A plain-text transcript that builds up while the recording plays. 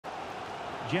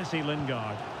Jesse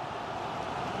Lingard.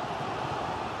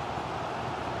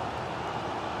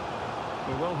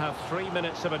 We will have 3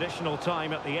 minutes of additional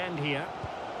time at the end here.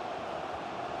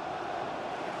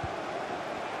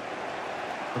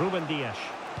 Ruben Dias.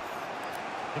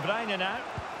 De Bruyne now.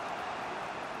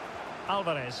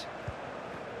 Alvarez.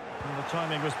 And the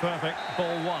timing was perfect.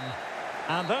 Ball one.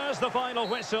 And there's the final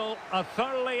whistle. A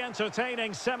thoroughly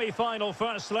entertaining semi-final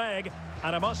first leg.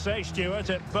 And I must say,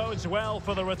 Stuart, it bodes well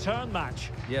for the return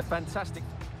match. Yeah, fantastic.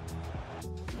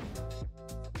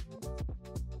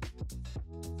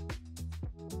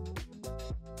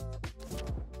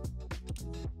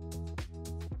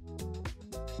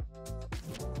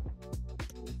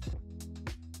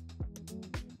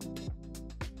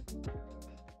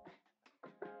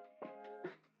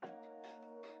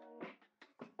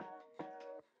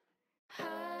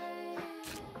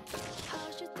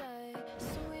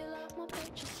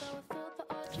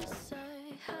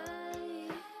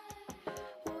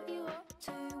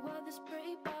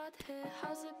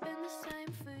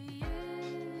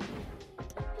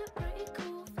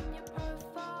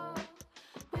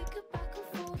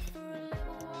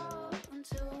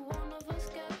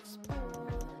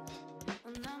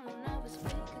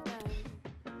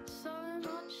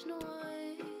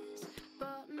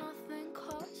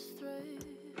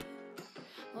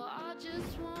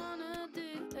 Just wanna do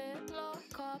it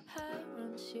like our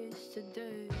parents used to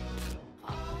do.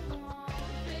 I want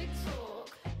big talk,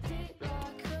 deep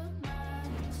like a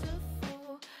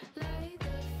metaphor. Lay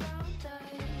the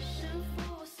foundation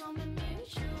for something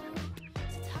mutual.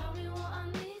 So tell me what I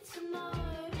need to know.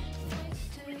 Face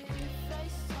to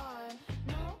face time,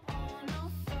 not on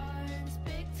our phones.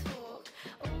 Big talk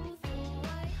all the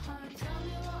way home. Tell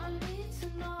me what I need to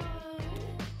know.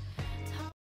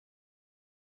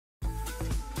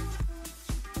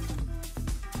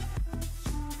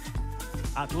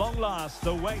 At long last,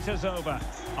 the wait is over.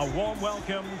 A warm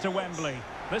welcome to Wembley.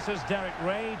 This is Derek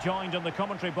Ray, joined in the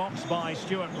commentary box by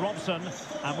Stuart Robson,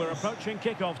 and we're approaching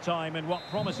kick-off time in what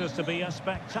promises to be a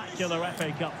spectacular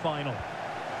FA Cup final.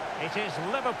 It is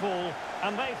Liverpool,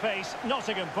 and they face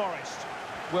Nottingham Forest.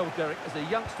 Well, Derek, as a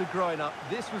youngster growing up,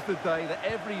 this was the day that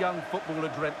every young footballer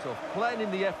dreamt of. Playing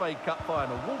in the FA Cup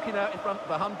final, walking out in front of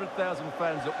 100,000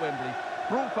 fans at Wembley,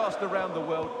 broadcast around the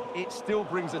world, it still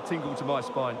brings a tingle to my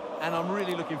spine. And I'm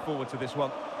really looking forward to this one.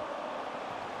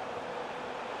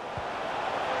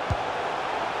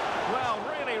 Well,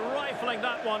 really rifling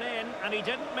that one in, and he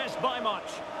didn't miss by much.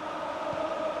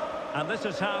 And this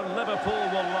is how Liverpool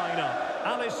will line up.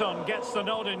 Alisson gets the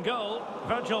nod in goal.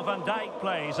 Virgil van Dijk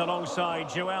plays alongside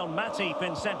Joel Matip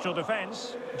in central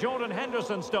defence. Jordan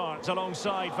Henderson starts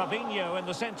alongside Fabinho in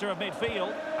the centre of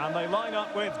midfield. And they line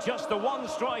up with just the one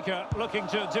striker looking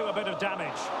to do a bit of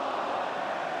damage.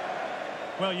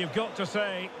 Well, you've got to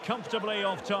say, comfortably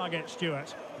off target,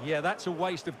 Stuart. Yeah, that's a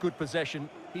waste of good possession.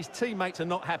 His teammates are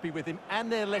not happy with him, and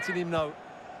they're letting him know.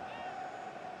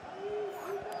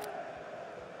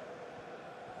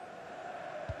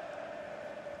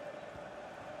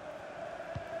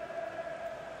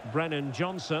 Brennan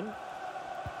Johnson.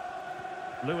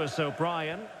 Lewis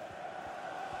O'Brien.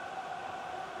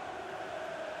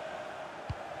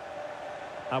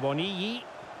 Awoniyi.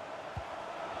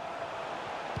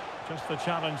 Just the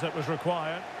challenge that was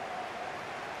required.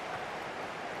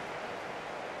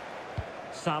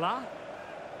 Salah.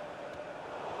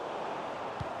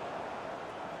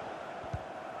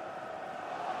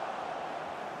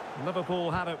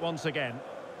 Liverpool have it once again.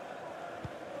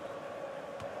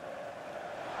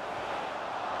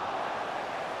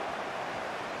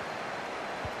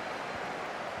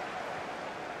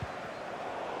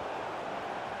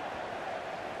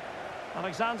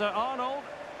 Alexander-Arnold.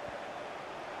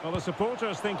 Well, the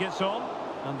supporters think it's on,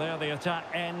 and there the attack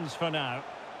ends for now.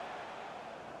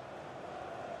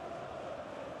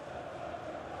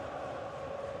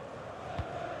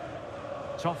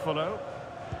 Toffolo.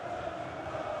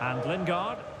 And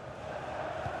Lingard.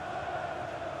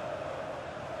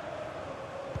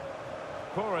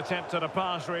 Poor attempt at a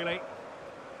pass, really.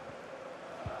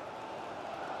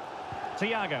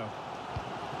 Thiago.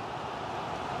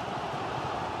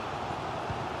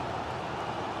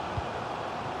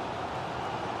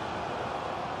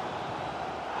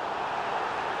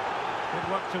 Good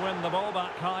work to win the ball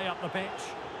back high up the pitch.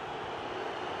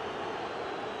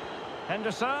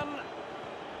 Henderson.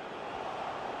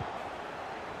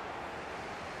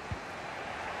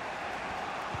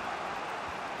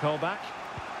 Callback.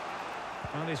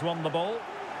 And he's won the ball.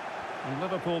 And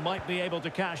Liverpool might be able to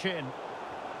cash in.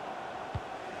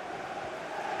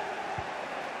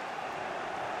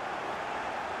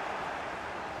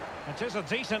 It is a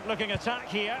decent looking attack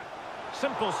here.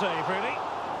 Simple save, really.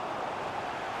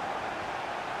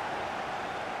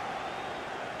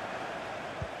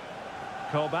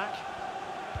 Callback.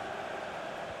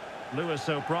 Lewis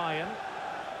O'Brien.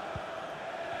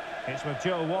 It's with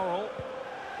Joe Worrell.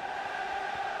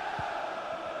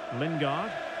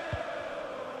 Lingard.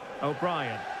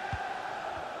 O'Brien.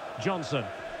 Johnson.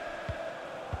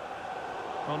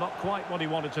 Well, not quite what he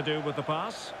wanted to do with the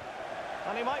pass.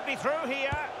 And he might be through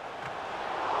here.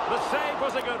 The save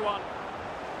was a good one.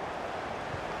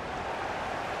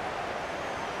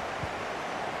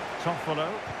 Toffolo.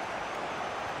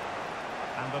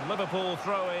 And the Liverpool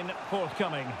throw-in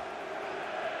forthcoming.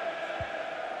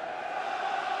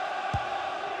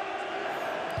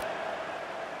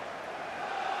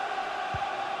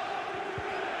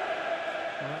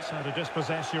 Well, that's how to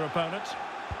dispossess your opponent.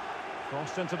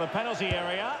 Crossed into the penalty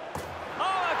area. Oh,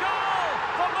 a goal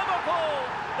for Liverpool!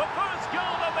 The first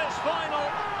goal of this final.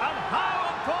 And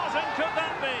how important could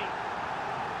that be?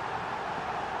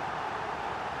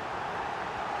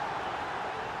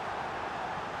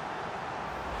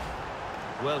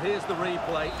 Well, here's the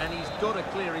replay, and he's got to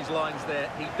clear his lines there.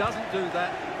 He doesn't do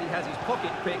that. He has his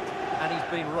pocket picked, and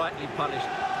he's been rightly punished.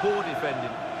 Poor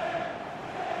defending.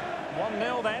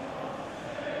 1-0 then.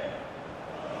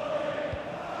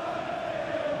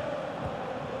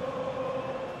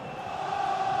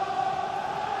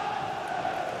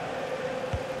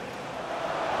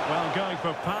 Well, going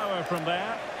for power from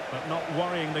there, but not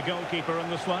worrying the goalkeeper in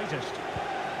the slightest.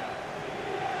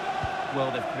 Well,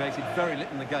 they've created very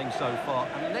little in the game so far.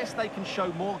 Unless they can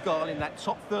show more guile in that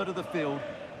top third of the field,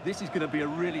 this is going to be a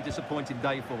really disappointing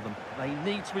day for them. They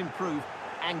need to improve,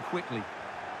 and quickly.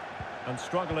 And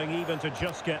struggling even to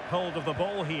just get hold of the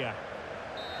ball here.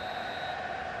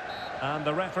 And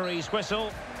the referee's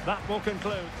whistle, that will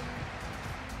conclude.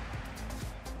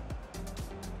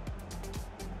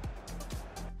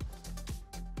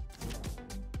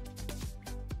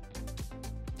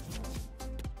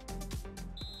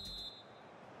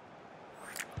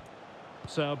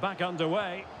 So back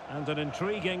underway, and an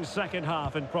intriguing second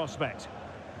half in prospect.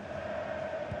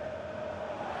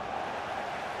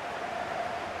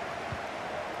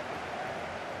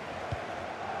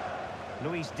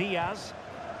 Luis Diaz.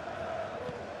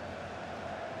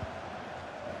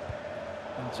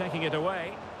 And taking it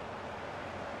away.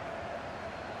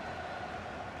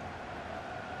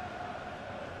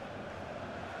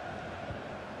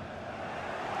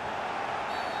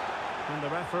 And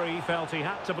the referee felt he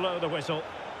had to blow the whistle.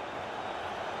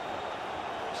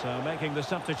 So making the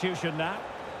substitution now.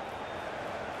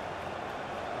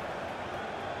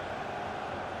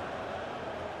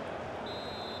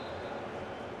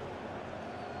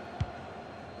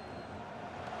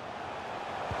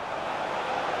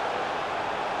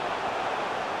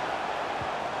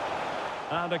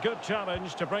 And a good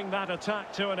challenge to bring that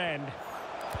attack to an end.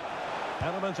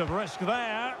 Element of risk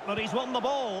there, but he's won the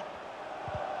ball.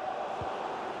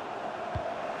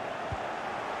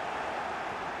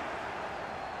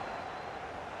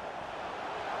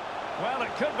 Well,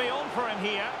 it could be on for him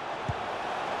here.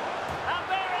 And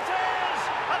there it is!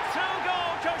 A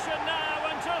two-goal cushion now,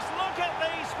 and just look at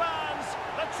these fans.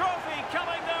 The trophy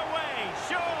coming their way,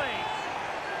 surely.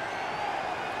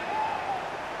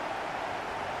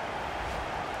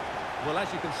 Well,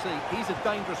 as you can see, he's a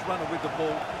dangerous runner with the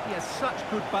ball. He has such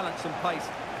good balance and pace.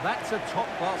 That's a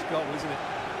top-class goal, isn't it?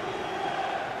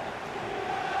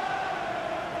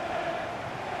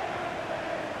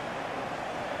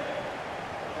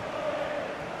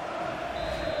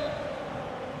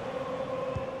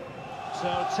 So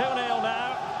 2-0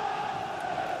 now.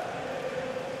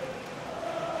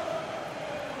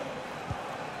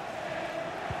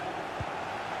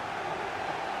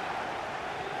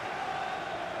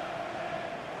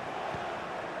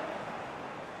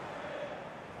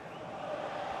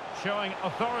 Showing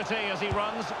authority as he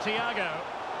runs, Thiago.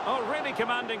 Oh, really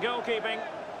commanding goalkeeping.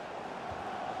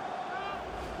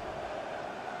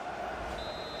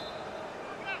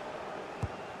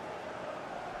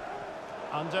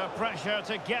 Under pressure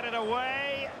to get it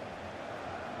away.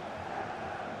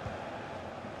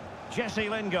 Jesse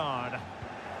Lingard.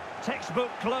 Textbook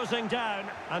closing down,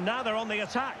 and now they're on the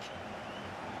attack.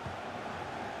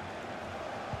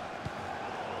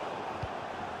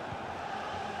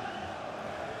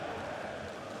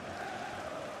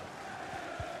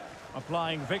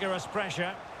 Applying vigorous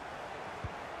pressure.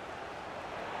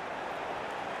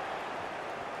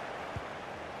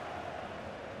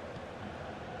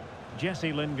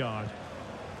 Jesse Lingard.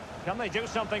 Can they do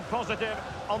something positive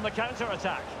on the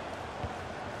counter-attack?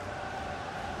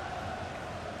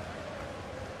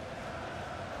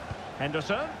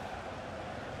 Henderson.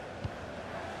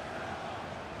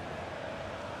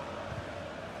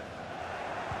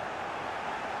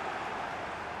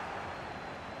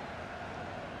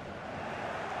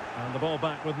 And the ball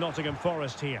back with Nottingham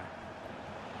Forest here.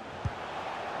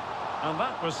 And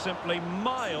that was simply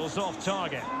miles off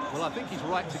target. Well, I think he's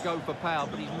right to go for power,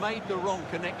 but he's made the wrong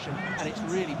connection, and it's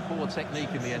really poor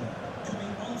technique in the end.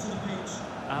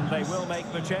 And they will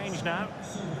make the change now.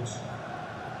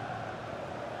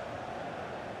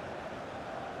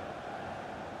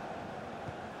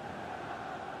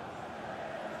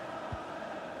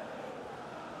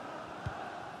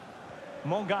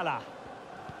 Mongala.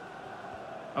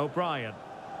 O'Brien.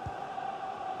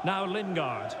 Now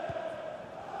Lingard.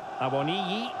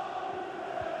 Awoniyi.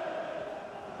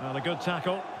 Well, a good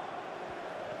tackle.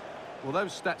 Well,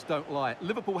 those stats don't lie.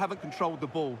 Liverpool haven't controlled the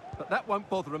ball, but that won't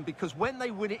bother them because when they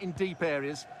win it in deep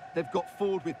areas, they've got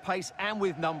forward with pace and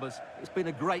with numbers. It's been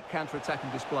a great counter-attacking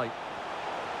display.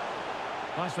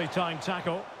 Nicely timed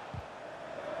tackle.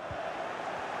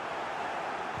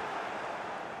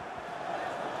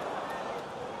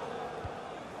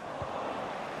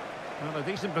 Well, a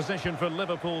decent position for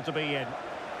Liverpool to be in,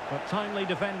 but timely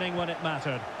defending when it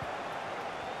mattered.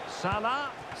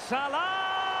 Salah!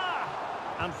 Salah!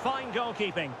 And fine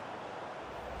goalkeeping.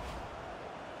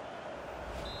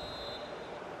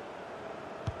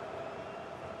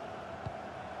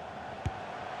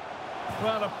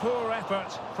 Well, a poor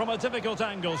effort from a difficult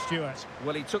angle, Stuart.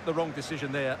 Well, he took the wrong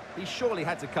decision there. He surely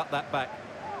had to cut that back.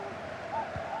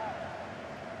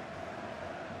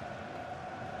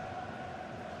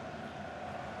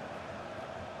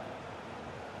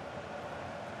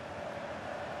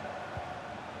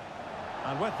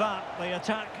 And with that, the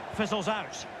attack fizzles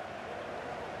out.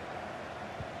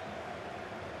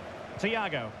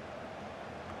 Thiago.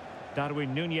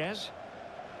 Darwin Núñez.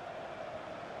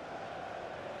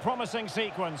 Promising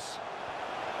sequence.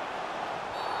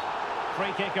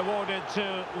 Free kick awarded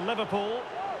to Liverpool.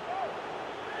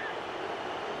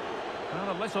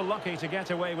 Well, a little lucky to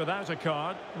get away without a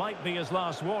card. Might be his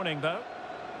last warning, though.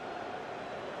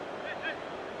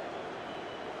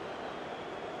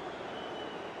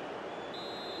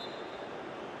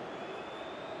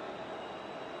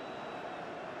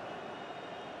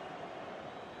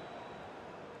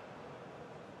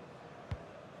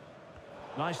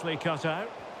 Nicely cut out.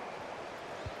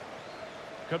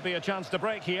 Could be a chance to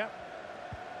break here.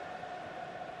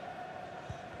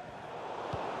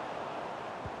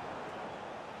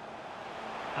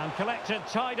 And collected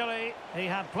tidily. He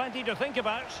had plenty to think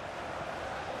about.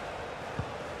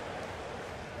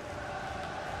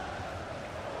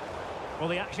 Well,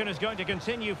 the action is going to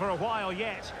continue for a while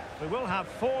yet. We will have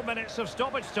 4 minutes of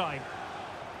stoppage time.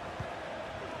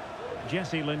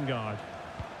 Jesse Lingard.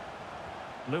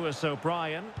 Lewis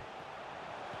O'Brien.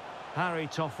 Harry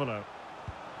Toffolo.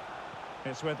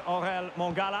 It's with Aurel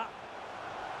Mongala.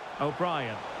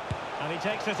 O'Brien. And he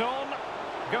takes it on.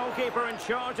 Goalkeeper in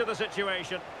charge of the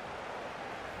situation.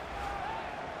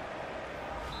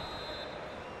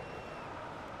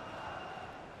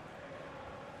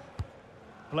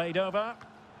 Played over.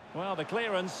 Well, the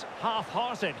clearance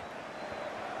half-hearted.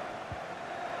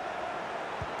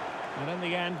 And in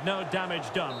the end, no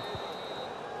damage done.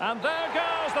 And there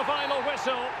goes the final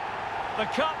whistle. The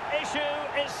cup issue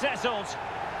is settled.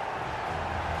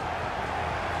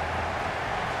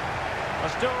 A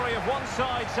story of one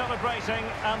side celebrating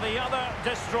and the other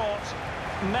distraught.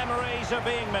 Memories are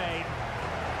being made.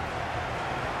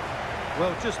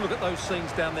 Well, just look at those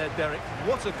scenes down there, Derek.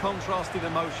 What a contrast in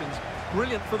emotions.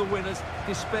 Brilliant for the winners,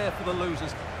 despair for the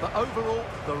losers. But overall,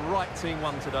 the right team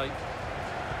won today.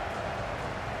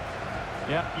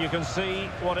 Yeah, you can see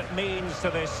what it means to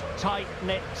this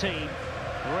tight-knit team.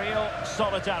 Real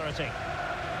solidarity.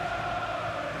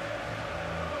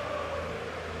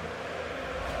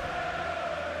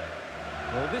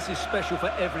 Well, this is special for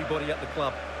everybody at the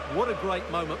club. What a great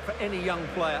moment for any young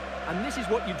player. And this is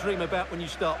what you dream about when you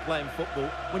start playing football.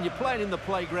 When you're playing in the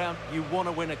playground, you want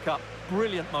to win a cup.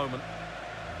 Brilliant moment.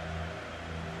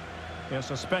 Yes,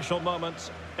 a special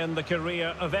moment in the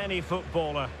career of any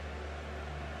footballer.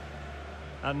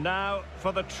 And now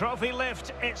for the trophy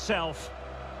lift itself.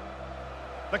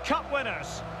 The cup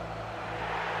winners.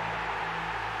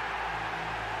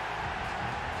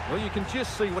 Well, you can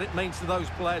just see what it means to those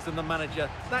players and the manager.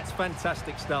 That's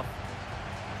fantastic stuff.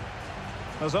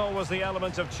 There's always the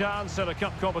element of chance in a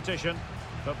cup competition.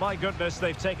 But my goodness,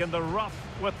 they've taken the rough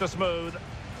with the smooth.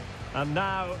 And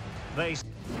now they...